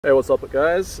Hey, what's up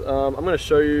guys? I'm going to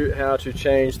show you how to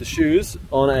change the shoes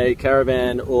on a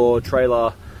caravan or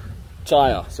trailer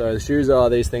tire. So the shoes are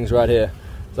these things right here.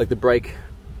 It's like the brake,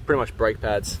 pretty much brake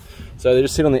pads. So they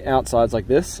just sit on the outsides like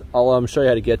this. I'll show you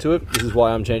how to get to it. This is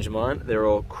why I'm changing mine. They're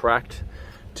all cracked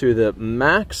to the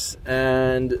max,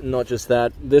 and not just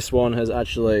that, this one has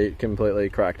actually completely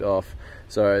cracked off.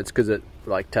 So it's because it,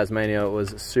 like Tasmania,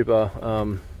 was super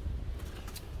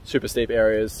steep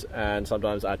areas, and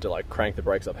sometimes I had to like crank the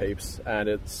brakes up heaps, and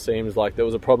it seems like there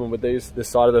was a problem with this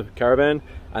side of the Caravan,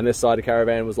 and this side of the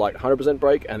Caravan was like 100%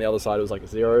 brake and the other side was like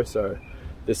 0. So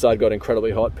this side got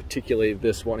incredibly hot, particularly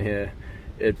this one here.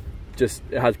 It has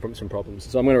some problems,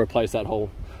 so I'm going to replace that whole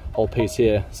piece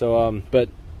here. So but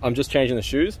I'm just changing the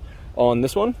shoes on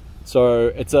this one. So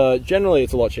it's generally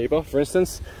it's a lot cheaper. For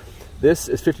instance, this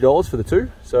is $50 for the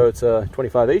two, so it's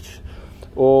 25 each.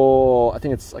 Or I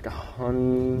think it's like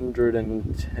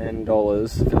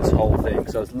 $110 for this whole thing.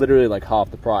 So it's literally like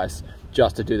half the price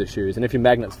just to do the shoes. And if your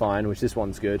magnet's fine, which this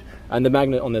one's good, and the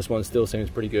magnet on this one still seems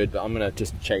pretty good, but I'm gonna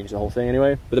just change the whole thing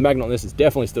anyway. But the magnet on this is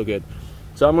definitely still good.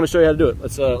 So I'm gonna show you how to do it.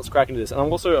 Let's crack into this. And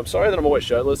I'm sorry that I'm always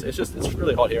shirtless. It's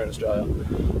really hot here in Australia.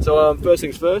 So first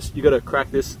things first, you gotta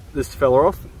crack this fella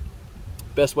off.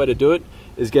 Best way to do it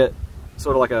is get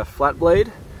sort of like a flat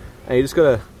blade. And you just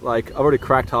gotta, like, I've already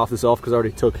cracked half this off because I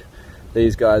already took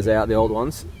these guys out, the old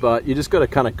ones, but you just gotta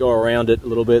kind of go around it a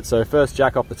little bit. So first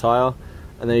jack off the tire,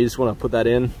 and then you just want to put that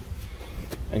in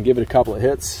and give it a couple of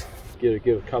hits. Give it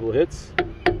a couple of hits.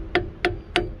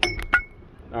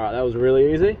 Alright, that was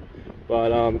really easy,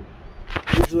 but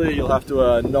usually you'll have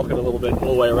to knock it a little bit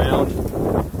all the way around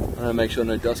and make sure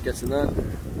no dust gets in there.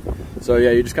 So yeah,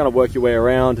 you just kind of work your way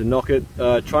around and knock it.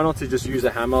 Try not to just use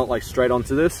a hammer like straight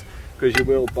onto this, because you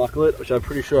will buckle it, which I'm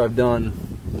pretty sure I've done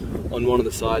on one of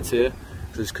the sides here.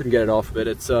 I just couldn't get it off, but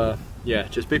it's yeah,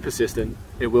 just be persistent.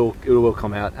 It will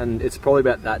come out, and it's probably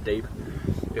about that deep,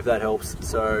 if that helps.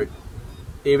 So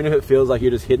even if it feels like you're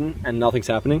just hidden and nothing's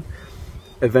happening,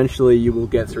 eventually you will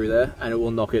get through there and it will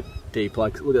knock it deep.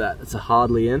 Like, look at that, it's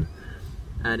hardly in,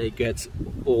 and it gets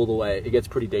all the way, it gets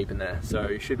pretty deep in there. So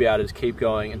you should be able to just keep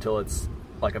going until it's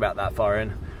like about that far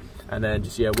in, and then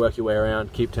just, yeah, work your way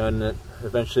around, keep turning it.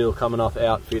 Eventually it'll come enough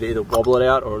out for you to either wobble it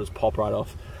out or it'll just pop right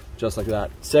off, just like that.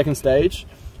 Second stage,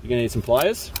 you're gonna need some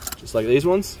pliers, just like these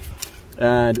ones.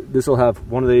 And this will have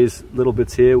one of these little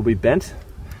bits here will be bent.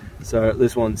 So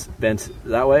this one's bent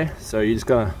that way. So you just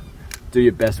gotta do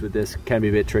your best with this. It can be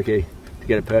a bit tricky to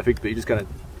get it perfect, but you're just gonna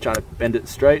try to bend it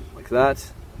straight like that.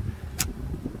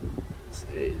 So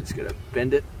you just gotta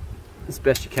bend it as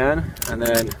best you can, and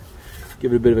then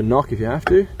give it a bit of a knock if you have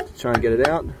to try and get it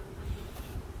out.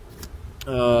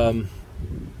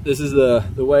 This is the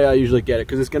way I usually get it,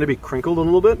 because it's going to be crinkled a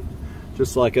little bit,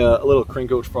 just like a little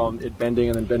crinkled from it bending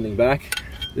and then bending back.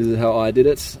 This is how I did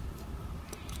it.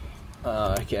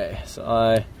 Okay, so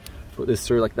I put this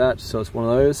through like that, so it's one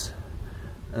of those,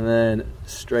 and then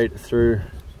straight through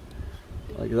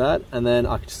like that, and then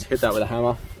I can just hit that with a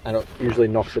hammer, and it usually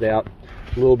knocks it out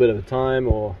a little bit at a time,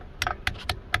 and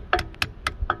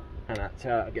that's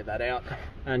how I get that out.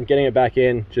 And getting it back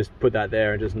in, just put that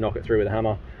there and just knock it through with a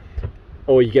hammer,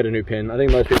 or you get a new pin. I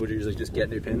think most people usually just get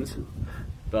new pins,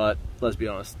 but let's be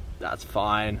honest, that's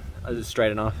fine. It's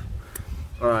straight enough.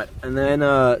 All right, and then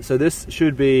so this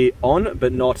should be on,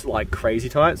 but not like crazy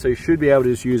tight. So you should be able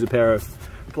to just use a pair of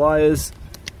pliers,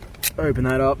 open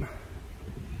that up,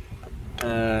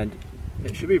 and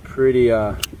it should be pretty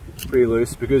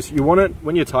loose, because you want it,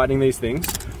 when you're tightening these things,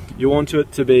 you want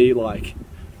it to be like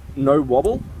no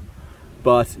wobble,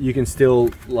 but you can still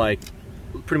like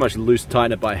pretty much loose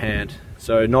tighten it by hand.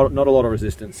 So not a lot of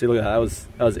resistance. See, look at that,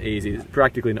 that was easy.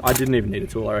 Practically, I didn't even need a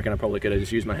tool. I reckon I probably could have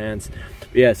just used my hands.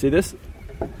 But yeah, see this?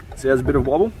 See, there's a bit of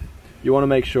wobble. You want to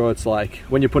make sure it's like,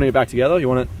 when you're putting it back together, you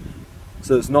want it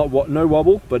so it's not no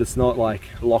wobble, but it's not like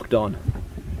locked on.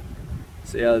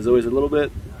 So yeah, there's always a little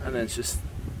bit, and then it's just,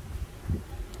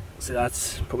 see,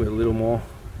 that's probably a little more.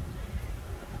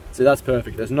 See, that's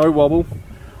perfect. There's no wobble.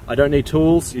 I don't need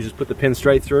tools. You just put the pin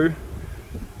straight through.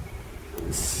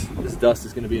 This dust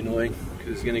is going to be annoying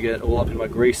because it's going to get all up in my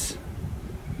grease.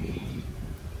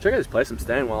 Check out this place I'm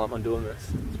staying while I'm doing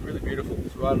this. It's really beautiful.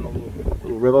 It's right on a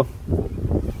little river.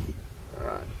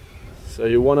 Alright, so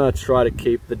you want to try to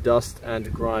keep the dust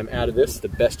and grime out of this the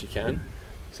best you can.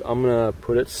 So I'm going to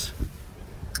put it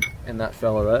in that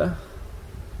fella there.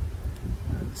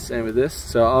 Same with this.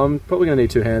 So I'm probably going to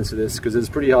need two hands for this, because it's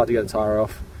pretty hard to get the tire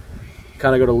off.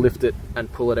 Kind of got to lift it and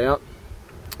pull it out.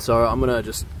 So I'm going to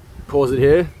just pause it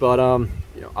here, but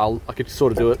you know, I could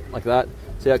sort of do it like that.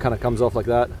 See how it kind of comes off like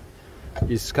that? You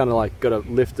just kind of like got to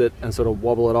lift it and sort of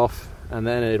wobble it off, and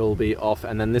then it'll be off.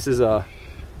 And then this is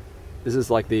This is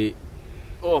like the,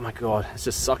 oh my god, it's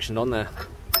just suctioned on there.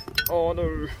 Oh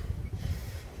no.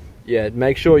 Yeah,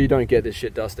 make sure you don't get this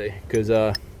shit dusty,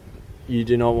 because you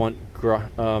do not want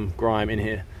grime in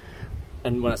here.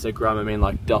 And when I say grime, I mean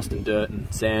like dust and dirt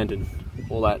and sand and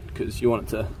all that, because you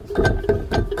want it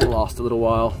to last a little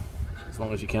while, as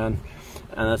long as you can.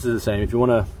 And this is the same. If you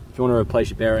want to replace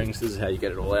your bearings, this is how you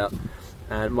get it all out.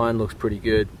 And mine looks pretty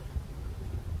good.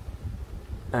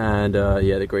 And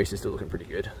yeah, the grease is still looking pretty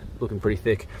good, looking pretty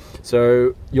thick.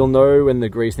 So you'll know when the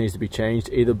grease needs to be changed,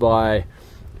 either by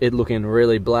it looking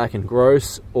really black and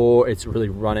gross, or it's really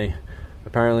runny.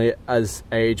 Apparently, as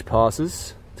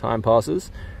time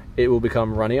passes, it will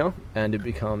become runnier and it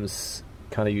becomes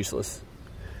kind of useless.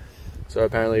 So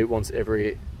apparently once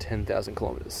every 10,000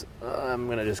 kilometers. I'm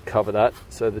gonna just cover that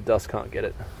so the dust can't get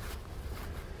it.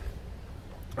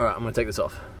 All right, I'm gonna take this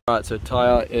off. All right, so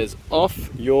tire is off.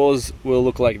 Yours will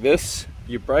look like this.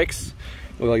 Your brakes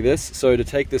look like this. So to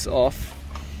take this off,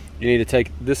 you need to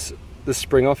take this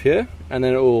spring off here, and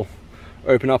then it will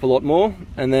open up a lot more.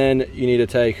 And then you need to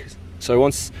take, so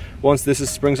once this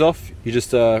springs off, you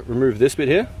just remove this bit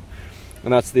here,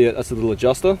 and that's the little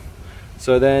adjuster.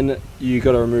 So then you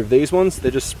got to remove these ones. They're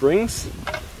just springs.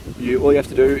 All you have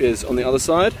to do is on the other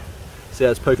side, see how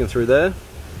it's poking through there.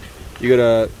 You got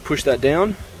to push that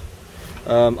down.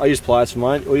 I use pliers for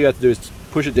mine. All you have to do is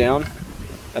push it down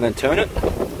and then turn it.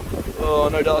 Oh,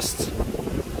 no dust.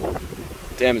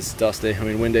 Damn, it's dusty. I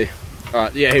mean, windy. All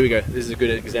right, yeah, here we go. This is a good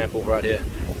example right here.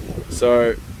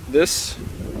 So this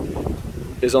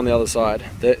is on the other side.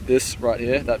 This right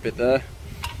here, that bit there,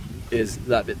 is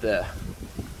that bit there.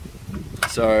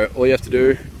 So all you have to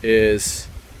do is,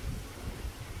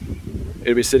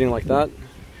 it'll be sitting like that.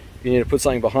 You need to put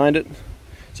something behind it,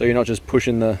 so you're not just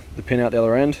pushing the pin out the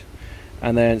other end.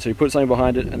 And then, so you put something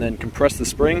behind it and then compress the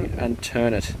spring and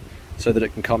turn it so that it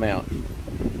can come out.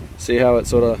 See how it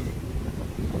sort of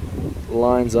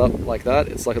lines up like that?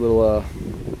 It's like a little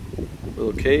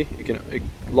key. It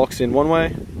locks in one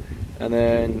way and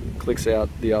then clicks out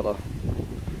the other,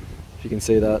 if you can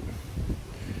see that.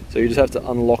 So you just have to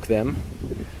unlock them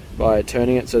by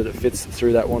turning it so that it fits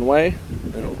through that one way,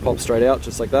 and it'll pop straight out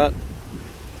just like that.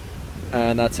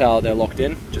 And that's how they're locked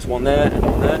in. Just one there and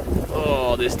one there.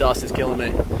 Oh, this dust is killing me.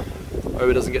 Hope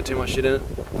it doesn't get too much shit in it.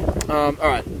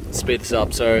 Alright, speed this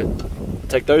up. So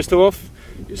take those two off,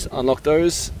 just unlock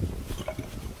those.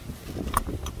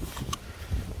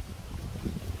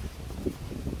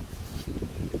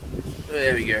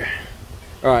 There we go.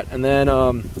 Alright, and then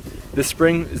this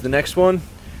spring is the next one.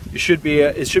 It should be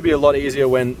a lot easier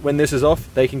when this is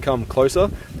off. They can come closer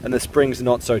and the spring's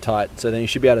not so tight. So then you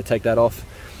should be able to take that off.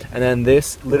 And then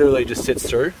this literally just sits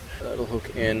through. That'll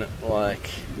hook in like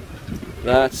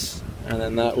that, and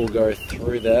then that will go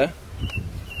through there,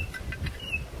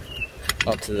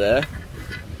 up to there.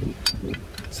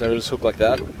 So it'll just hook like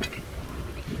that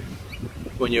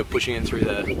when you're pushing it through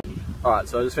there. Alright,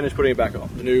 so I just finished putting it back on,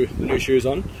 the new shoes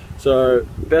on. So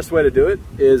best way to do it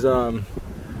is,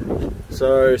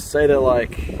 so say that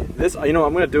like this, you know,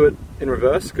 I'm going to do it in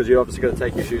reverse, because you obviously got to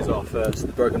take your shoes off first,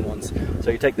 the broken ones.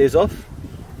 So you take these off.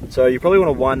 So you probably want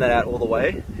to wind that out all the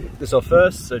way. This off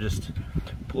first, so just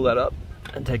pull that up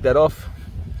and take that off.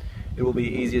 It will be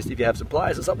easiest if you have some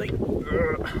pliers or something.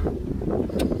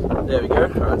 There we go.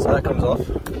 Alright, so that comes off.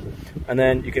 And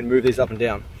then you can move these up and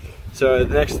down. So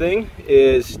the next thing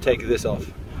is take this off,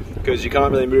 because you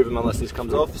can't really move them unless this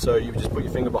comes off. So you just put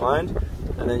your finger behind,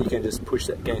 and then you can just push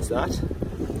that against that.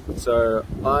 So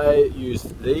I use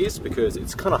these because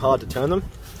it's kind of hard to turn them.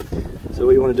 So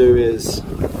what you want to do is,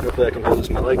 hopefully I can hold this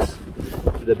with my legs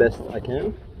to the best I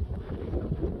can.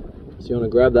 So you want to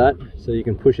grab that so you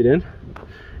can push it in.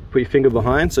 Put your finger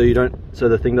behind so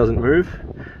the thing doesn't move.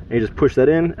 And you just push that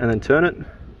in and then turn it.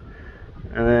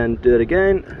 And then do it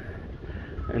again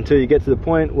until you get to the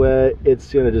point where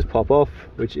it's going to just pop off,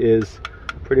 which is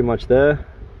pretty much there.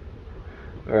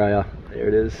 Where are ya? There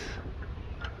it is.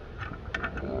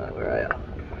 Where are ya?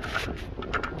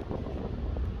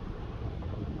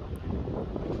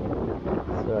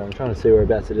 So I'm trying to see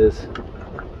whereabouts it is.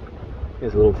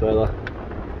 Here's a little further.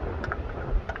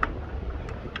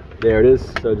 There it is.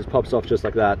 So it just pops off just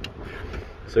like that.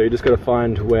 So you just got to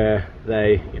find where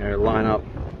they, line up.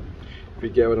 If you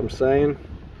get what I'm saying.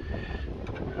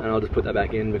 And I'll just put that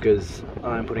back in because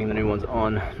I'm putting the new ones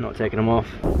on, not taking them off.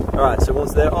 Alright, so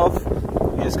once they're off,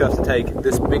 you just have to take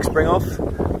this big spring off,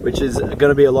 which is going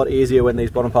to be a lot easier when these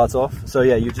bottom parts are off. So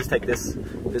yeah, you just take this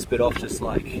bit off just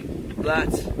like that,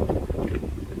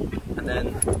 and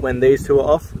then when these two are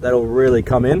off, that'll really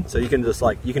come in. So you can just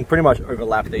like, you can pretty much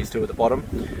overlap these two at the bottom.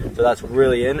 So that's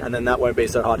really in, and then that won't be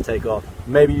so hard to take off.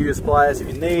 Maybe use pliers if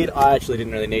you need. I actually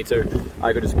didn't really need to.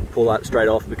 I could just pull that straight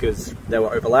off because they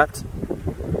were overlapped.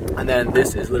 And then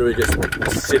this is literally just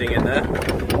sitting in there.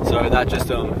 So that just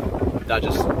pulls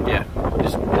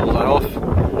that off.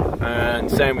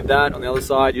 And same with that, on the other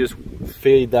side, you just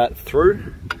feed that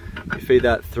through. You feed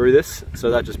that through this, so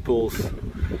that just pulls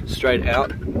straight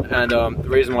out. And the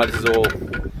reason why this is all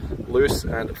loose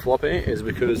and floppy is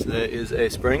because there is a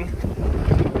spring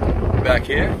back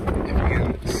here. If you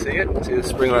can see it, see the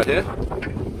spring right here.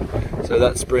 So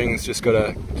that spring's just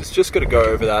gotta go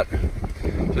over that,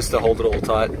 just to hold it all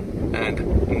tight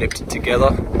and nipped together.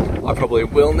 I probably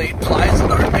will need pliers,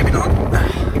 no, maybe not.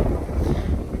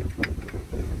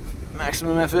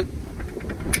 Maximum effort.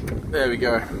 There we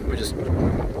go. We just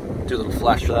do a little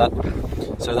flash for that.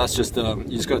 So that's just, you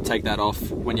just got to take that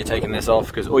off when you're taking this off,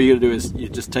 because all you got to do is you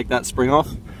just take that spring off,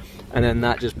 and then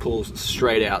that just pulls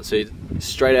straight out. So you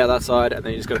straight out that side, and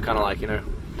then you just got to kind of like, you know,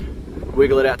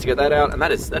 wiggle it out to get that out, and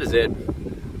that is it.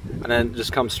 And then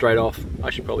just comes straight off. I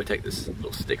should probably take this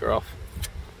little sticker off.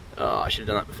 I should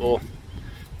have done that before.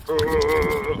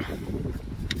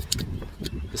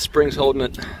 The spring's holding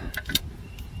it.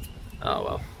 Oh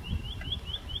well.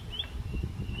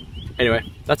 Anyway,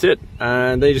 that's it.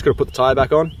 And then you just got to put the tire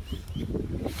back on.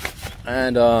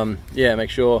 And yeah,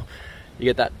 make sure you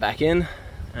get that back in.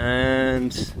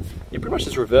 And you pretty much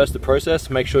just reverse the process.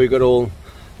 Make sure you got all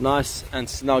nice and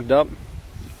snugged up.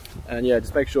 And yeah,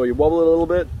 just make sure you wobble it a little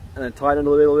bit, and then tighten it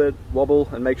a little bit, wobble,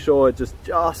 and make sure it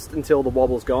just until the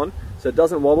wobble's gone. So it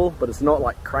doesn't wobble, but it's not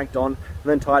like cranked on. And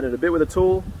then tighten it a bit with a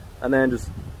tool, and then just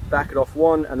back it off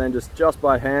one, and then just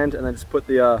by hand, and then just put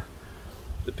the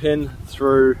pin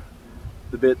through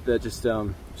the bit that just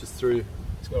through.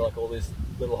 It's got like all these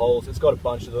little holes. It's got a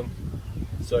bunch of them,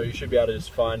 so you should be able to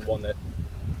just find one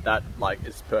that like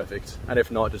is perfect. And if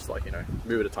not, just like, you know,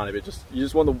 move it a tiny bit. You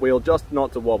just want the wheel just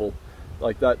not to wobble,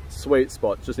 like that sweet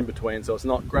spot just in between. So it's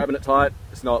not grabbing it tight,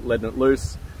 it's not letting it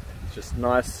loose. It's just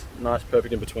nice,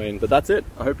 perfect in between. But that's it.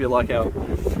 I hope you like how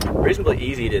reasonably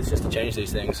easy it is just to change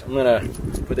these things. I'm gonna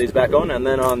put these back on, and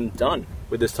then I'm done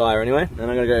with this tire anyway. And I'm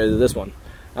gonna go to this one.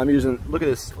 I'm using, look at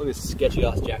this sketchy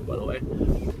ass jack, by the way.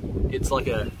 It's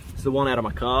the one out of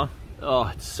my car. Oh,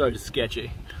 it's so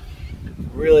sketchy.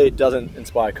 Really doesn't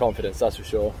inspire confidence, that's for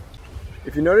sure.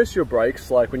 If you notice your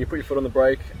brakes, like when you put your foot on the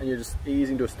brake and you're just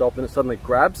easing to a stop, then it suddenly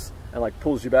grabs and like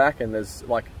pulls you back, and there's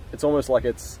like, it's almost like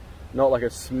it's not like a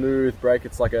smooth brake,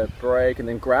 it's like a brake and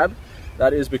then grab.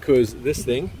 That is because this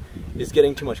thing is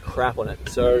getting too much crap on it.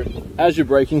 So as you're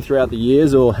braking throughout the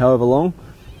years or however long,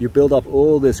 you build up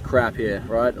all this crap here,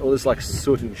 right? All this like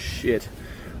soot and shit,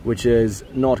 which is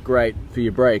not great for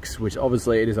your brakes, which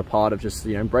obviously it is a part of just,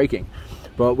 you know, braking.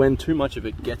 But when too much of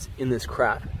it gets in this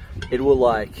crap, it will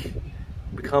like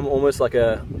become almost like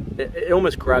it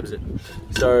almost grabs it.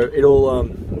 So it'll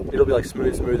be like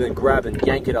smooth and grab and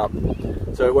yank it up.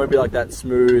 So it won't be like that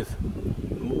smooth,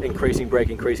 increasing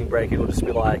brake. It'll just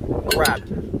be like grab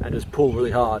and just pull really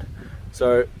hard.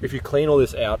 So if you clean all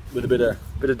this out with a bit of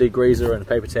degreaser and a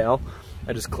paper towel,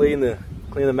 and just clean the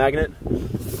magnet,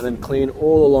 and then clean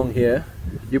all along here,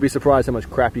 you'll be surprised how much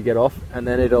crap you get off. And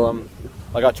then it'll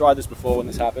like, I tried this before when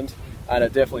this happened, and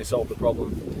it definitely solved the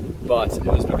problem, but it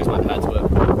was because my pads were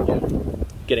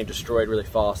getting destroyed really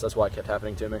fast. That's why it kept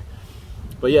happening to me.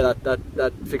 But yeah,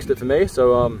 that fixed it for me.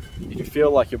 So if you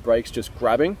feel like your brake's just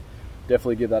grabbing,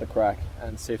 definitely give that a crack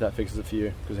and see if that fixes it for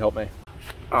you, because it helped me.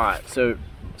 All right, so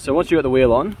once you got the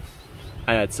wheel on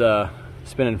and it's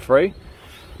spinning free,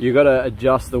 you got to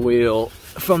adjust the wheel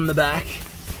from the back.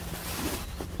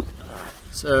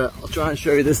 So I'll try and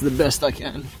show you this the best I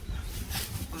can.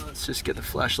 Let's just get the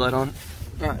flashlight on.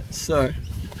 Alright, so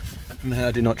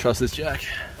I do not trust this jack.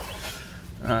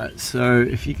 Alright, so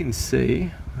if you can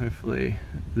see, hopefully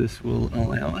this will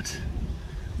allow it.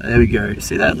 There we go.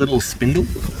 See that little spindle?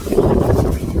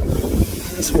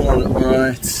 This one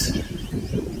right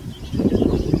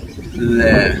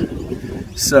there.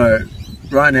 So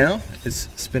right now it's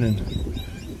spinning.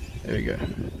 There we go.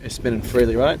 It's spinning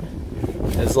freely, right?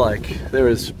 It's like there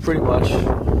is pretty much,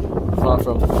 apart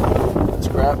from this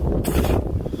crap,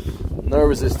 no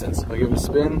resistance. If I give it a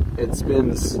spin, it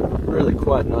spins really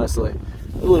quite nicely.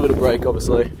 A little bit of brake,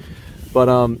 obviously, but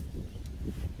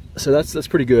so that's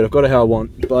pretty good. I've got it how I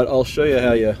want, but I'll show you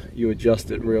how you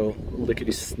adjust it real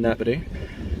lickety snappity.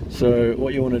 So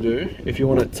what you want to do, if you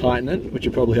want to tighten it, which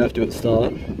you probably have to at the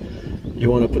start, you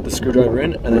want to put the screwdriver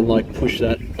in and then like push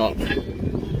that up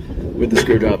with the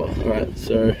screwdriver. Alright,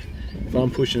 so if I'm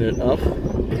pushing it up,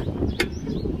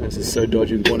 this is so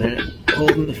dodgy with one hand.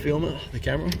 holding the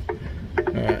camera.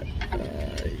 Alright,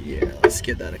 yeah, let's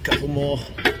get that a couple more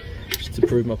just to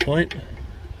prove my point.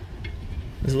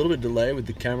 There's a little bit of delay with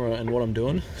the camera and what I'm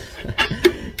doing.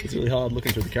 It's really hard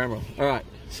looking through the camera. Alright,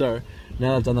 so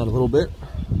now I've done that a little bit.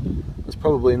 That's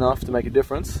probably enough to make a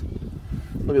difference.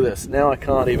 Look at this, now I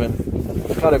can't even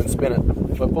spin it.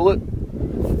 If I pull it,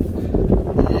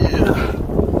 yeah,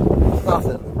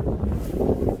 nothing.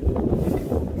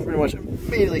 Pretty much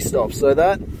immediately stops. So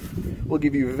that will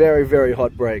give you very, very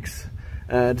hot brakes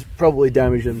and probably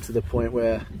damage them to the point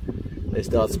where they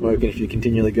start smoking if you're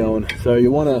continually going. So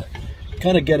you want to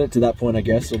kind of get it to that point, I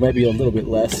guess, or maybe a little bit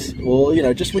less. Or, you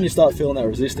know, just when you start feeling that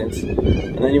resistance,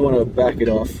 and then you want to back it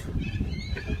off,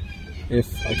 if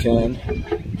I can.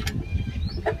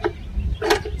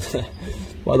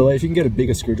 By the way, if you can get a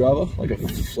bigger screwdriver, like a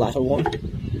flatter one,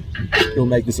 it'll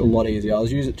make this a lot easier. I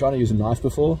was trying to use a knife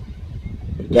before,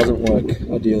 but it doesn't work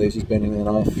ideally if you're bending the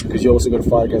knife, because you also got to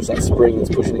fight against that spring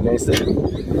that's pushing against it a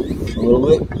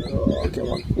little bit. Oh, come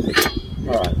on.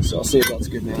 Alright, so I'll see if that's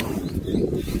good now.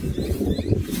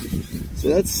 So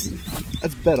that's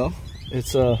better.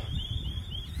 It's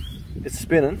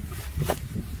spinning,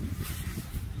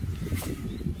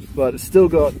 but it's still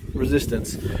got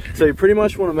resistance. So you pretty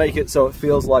much want to make it so it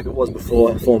feels like it was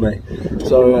before for me.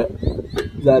 So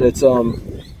that it's where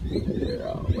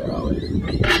are we?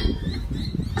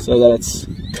 So that it's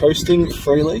coasting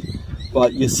freely,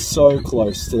 but you're so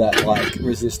close to that like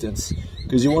resistance,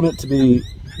 because you want it to be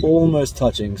almost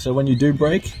touching. So when you do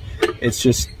brake, it's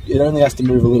just, it only has to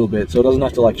move a little bit, so it doesn't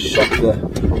have to like shock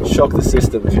the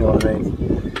system, if you know what I mean.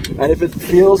 And if it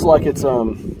feels like it's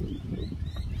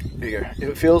here you go. If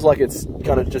it feels like it's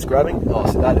kind of just grabbing,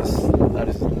 oh, so that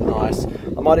is nice.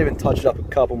 I might even touch it up a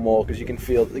couple more, because you can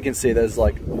see there is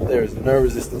no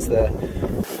resistance there.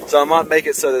 So I might make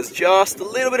it so there's just a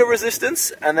little bit of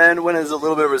resistance, and then when there's a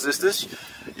little bit of resistance,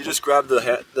 you just grab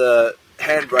the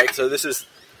handbrake. So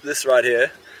this right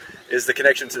here is the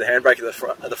connection to the handbrake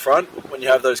at the front when you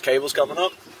have those cables coming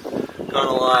up. Kind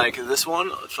of like this one,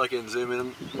 if I can zoom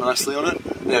in nicely on it.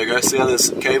 There we go, see how there's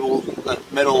cable, that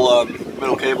metal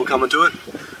cable coming to it?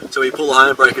 So when you pull the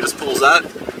handbrake, it just pulls that.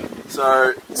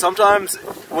 So sometimes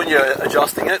when you're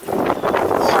adjusting it,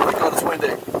 oh my god, it's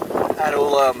windy, and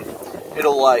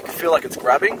it'll like feel like it's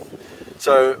grabbing.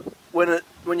 So when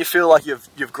you feel like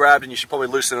you've grabbed and you should probably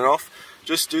loosen it off,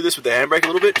 just do this with the handbrake a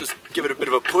little bit, just give it a bit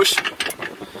of a push,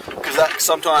 because that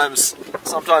sometimes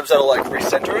that'll like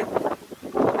recenter it,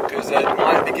 because it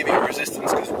might be giving you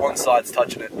resistance because one side's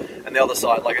touching it and the other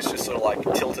side like it's just sort of like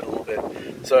tilted a little bit.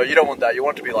 So you don't want that. You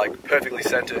want it to be like perfectly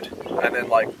centered and then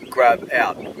like grab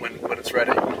out when it's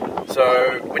ready.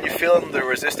 So when you're feeling the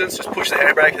resistance, just push the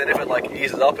handbrake, and then if it like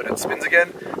eases up and it spins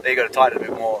again, then you got to tighten it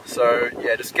a bit more. So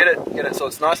yeah, just get it so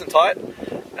it's nice and tight,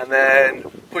 and then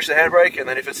push the handbrake, and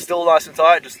then if it's still nice and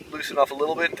tight, just loosen off a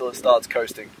little bit until it starts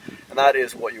coasting. And that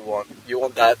is what you want. You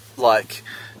want that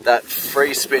that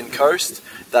free spin coast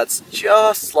that's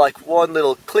just like one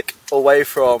little click away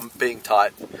from being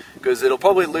tight, because it'll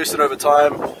probably loosen over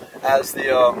time as the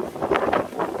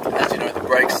the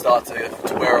brakes start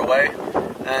to wear away,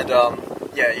 and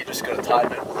yeah, you just got to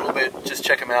tighten it a little bit. Just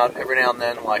check them out every now and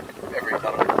then, like every, I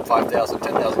don't know, 5,000,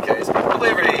 10,000 Ks, probably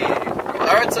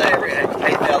I would say every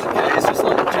 8,000 Ks, just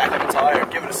like jack up a tire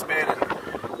and give it a spin,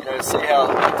 and see how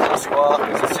close you are,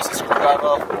 because it's just a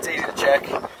screwdriver. It's easy to check,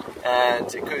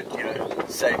 and it could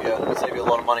save you a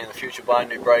lot of money in the future buying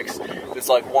new brakes. If it's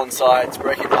like one side's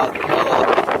braking harder than the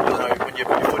other, when you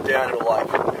put your foot down, it'll like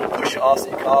push your arse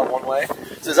of your car one way.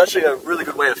 So there's actually a really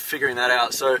good way of figuring that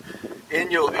out. So let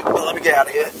me get out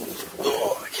of here.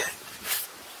 Oh, okay.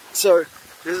 So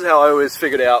this is how I always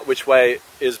figured out which way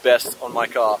is best on my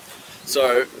car.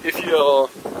 So if your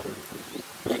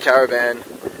Caravan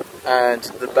and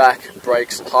the back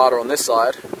brakes harder on this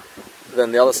side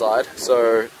than the other side,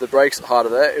 so the brakes harder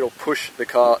there, it'll push the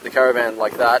Caravan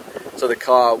like that, so the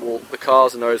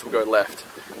car's nose will go left,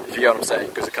 if you get what I'm saying,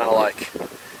 because it kind of like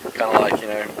go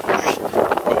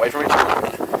away from each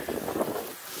other.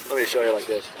 Let me show you like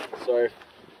this. So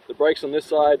the brakes on this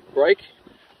side brake,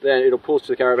 then it'll pull to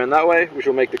the Caravan that way, which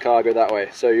will make the car go that way.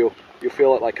 So you'll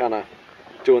feel it like kind of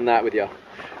doing that with you.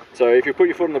 So if you put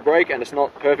your foot on the brake and it's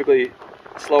not perfectly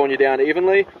slowing you down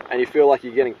evenly, and you feel like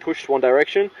you're getting pushed one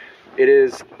direction, it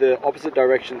is the opposite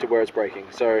direction to where it's braking.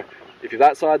 So if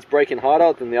that side's braking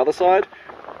harder than the other side,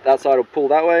 that side will pull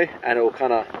that way, and it will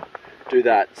kind of do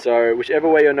that. So whichever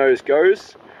way your nose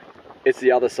goes, it's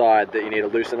the other side that you need to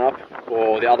loosen up,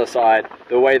 or the other side,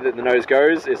 the way that the nose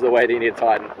goes is the way that you need to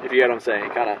tighten. If you get what I'm saying,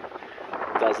 it kind of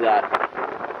does that.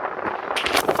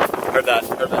 Heard that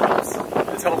helps.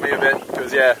 It's helped me a bit,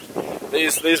 because yeah,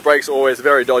 These brakes are always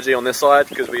very dodgy on this side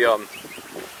because we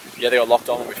yeah, they got locked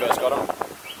on when we first got them.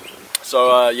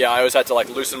 So yeah, I always had to like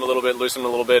loosen them a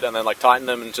little bit, and then like tighten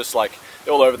them, and just like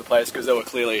they're all over the place because they were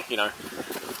clearly, you know,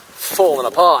 falling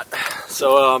apart.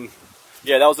 So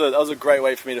yeah, that was a great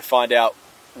way for me to find out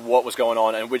what was going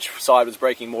on and which side was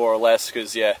braking more or less.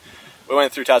 Because yeah, we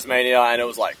went through Tasmania and it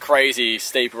was like crazy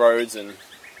steep roads, and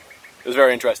it was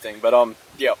very interesting. But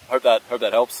yeah, hope that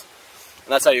helps.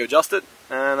 And that's how you adjust it,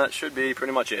 and that should be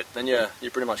pretty much it. Then yeah,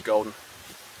 you're pretty much golden.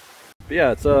 But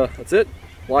yeah, that's it.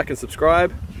 Like and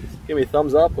subscribe. Give me a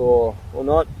thumbs up or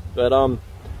not. But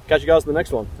catch you guys in the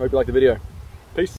next one. Hope you like the video.